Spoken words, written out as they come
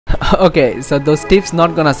Okay, so those tips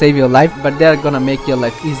not gonna save your life, but they're gonna make your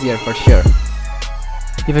life easier for sure.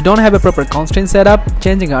 If you don't have a proper constraint setup,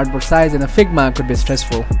 changing artboard size in a Figma could be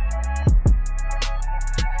stressful.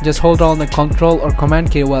 Just hold down the Ctrl or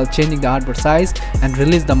Command key while changing the artboard size and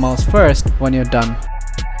release the mouse first when you're done.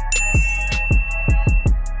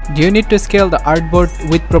 Do you need to scale the artboard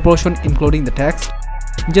with proportion including the text?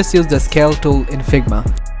 Just use the scale tool in Figma.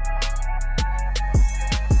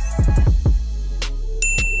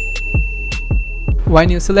 When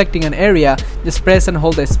you're selecting an area, just press and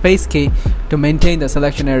hold the space key to maintain the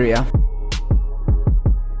selection area.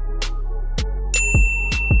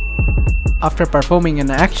 After performing an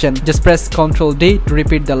action, just press Ctrl D to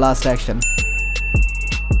repeat the last action.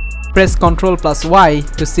 Press Ctrl plus Y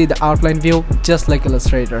to see the outline view just like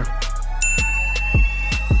Illustrator.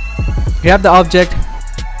 Grab the object,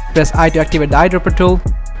 press I to activate the eyedropper tool,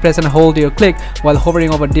 press and hold your click while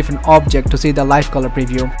hovering over different object to see the live color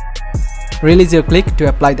preview. Release your click to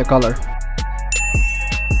apply the color.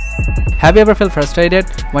 Have you ever felt frustrated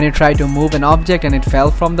when you try to move an object and it fell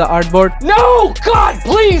from the artboard? No! God,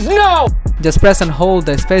 please, no! Just press and hold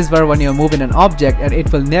the spacebar when you're moving an object and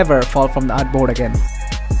it will never fall from the artboard again.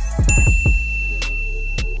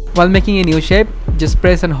 While making a new shape, just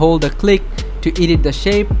press and hold the click to edit the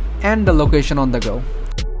shape and the location on the go.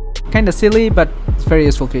 Kinda silly, but it's a very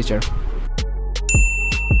useful feature.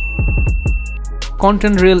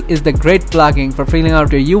 Content Reel is the great plugin for filling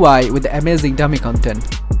out your UI with amazing dummy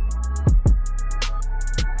content.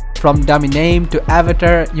 From dummy name to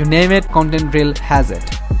avatar, you name it, Content Reel has it.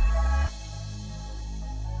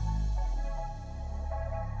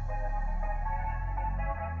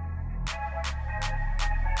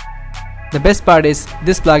 The best part is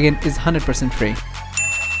this plugin is 100% free.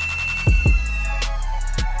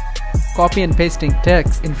 Copy and pasting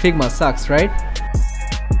text in Figma sucks, right?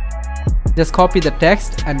 Just copy the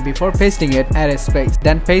text and before pasting it, add a space,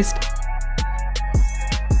 then paste.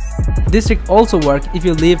 This trick also works if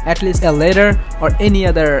you leave at least a letter or any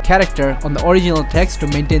other character on the original text to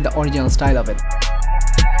maintain the original style of it.